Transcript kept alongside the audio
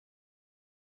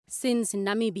Since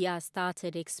Namibia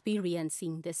started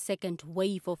experiencing the second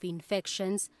wave of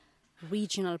infections,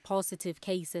 regional positive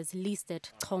cases listed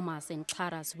Khomas and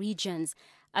Kharas regions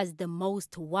as the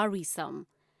most worrisome.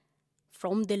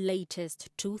 From the latest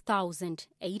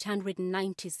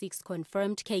 2,896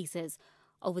 confirmed cases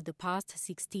over the past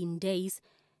 16 days,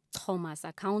 Khomas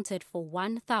accounted for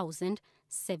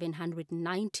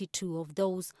 1,792 of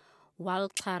those, while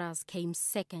Kharas came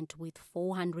second with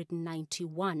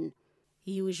 491.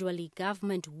 Usually,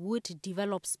 government would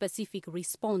develop specific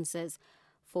responses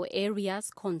for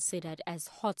areas considered as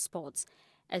hotspots,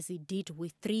 as it did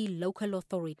with 3 local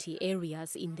authority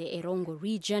areas in the Erongo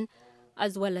region,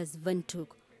 as well as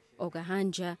Windhoek,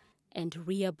 Okahanja and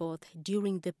Rehoboth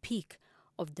during the peak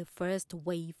of the first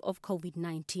wave of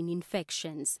COVID-19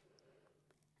 infections.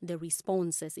 The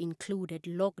responses included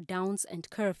lockdowns and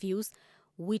curfews,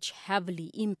 which heavily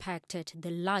impacted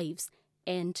the lives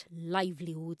and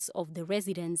livelihoods of the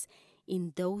residents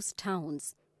in those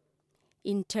towns.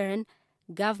 In turn,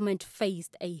 government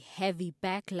faced a heavy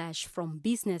backlash from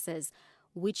businesses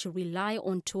which rely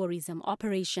on tourism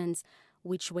operations,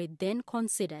 which were then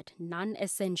considered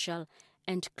non-essential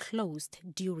and closed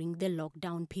during the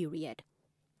lockdown period.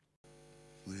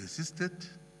 We resisted.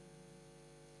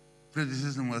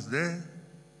 Criticism was there.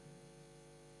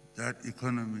 That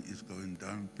economy is going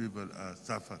down. People are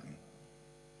suffering.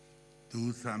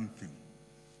 Do something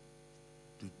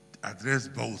to address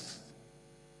both.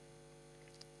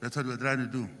 That's what we're trying to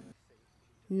do.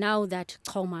 Now that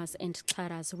Khomas and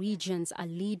Kharas regions are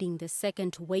leading the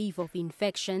second wave of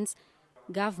infections,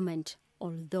 government,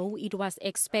 although it was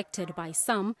expected by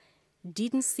some,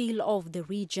 didn't seal off the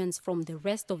regions from the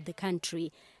rest of the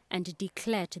country and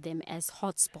declared them as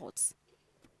hotspots.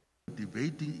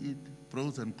 Debating it,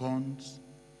 pros and cons,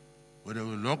 whether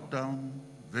we lock down,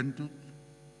 Windhoek,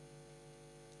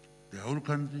 the whole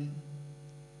country,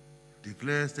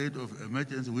 declare state of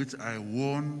emergency, which I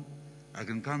warn I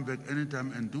can come back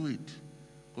anytime and do it,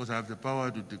 because I have the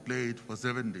power to declare it for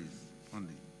 7 days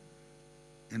only,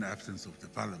 in absence of the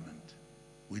parliament.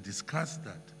 We discussed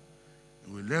that.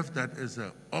 We left that as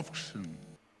an option.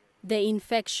 The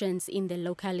infections in the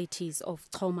localities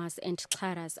of Khomas and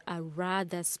Kharas are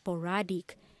rather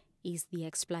sporadic, is the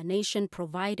explanation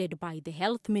provided by the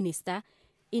health minister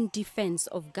in defense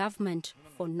of government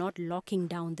for not locking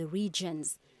down the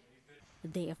regions.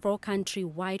 Therefore,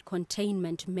 country-wide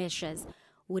containment measures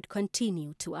would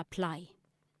continue to apply.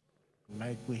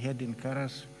 Like we had in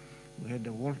Kharas, we had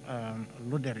the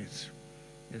Luderitz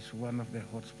is one of the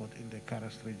hotspots in the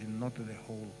Kharas region, not the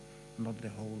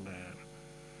whole.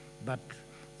 But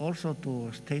also to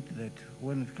state that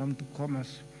when it comes to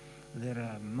Khomas, there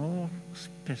are no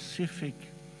specific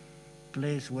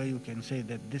place where you can say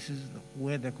that this is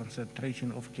where the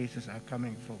concentration of cases are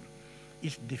coming from.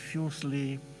 It's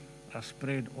diffusely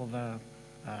spread over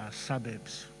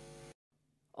suburbs.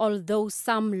 Although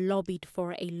some lobbied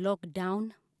for a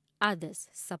lockdown, others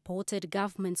supported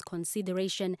government's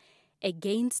consideration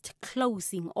against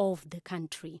closing off the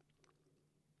country.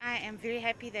 I am very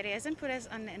happy that he hasn't put us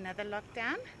on another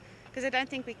lockdown, because I don't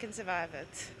think we can survive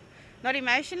it. Not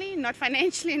emotionally, not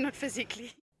financially, not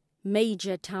physically.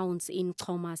 Major towns in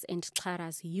Khomas and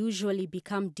Kharas usually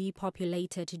become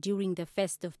depopulated during the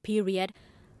festive period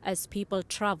as people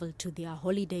travel to their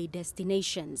holiday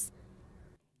destinations.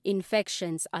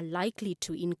 Infections are likely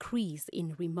to increase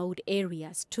in remote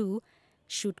areas too,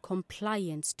 should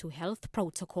compliance to health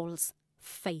protocols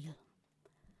fail.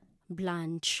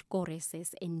 Blanche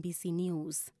Khoras, NBC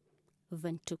News,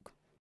 Windhoek.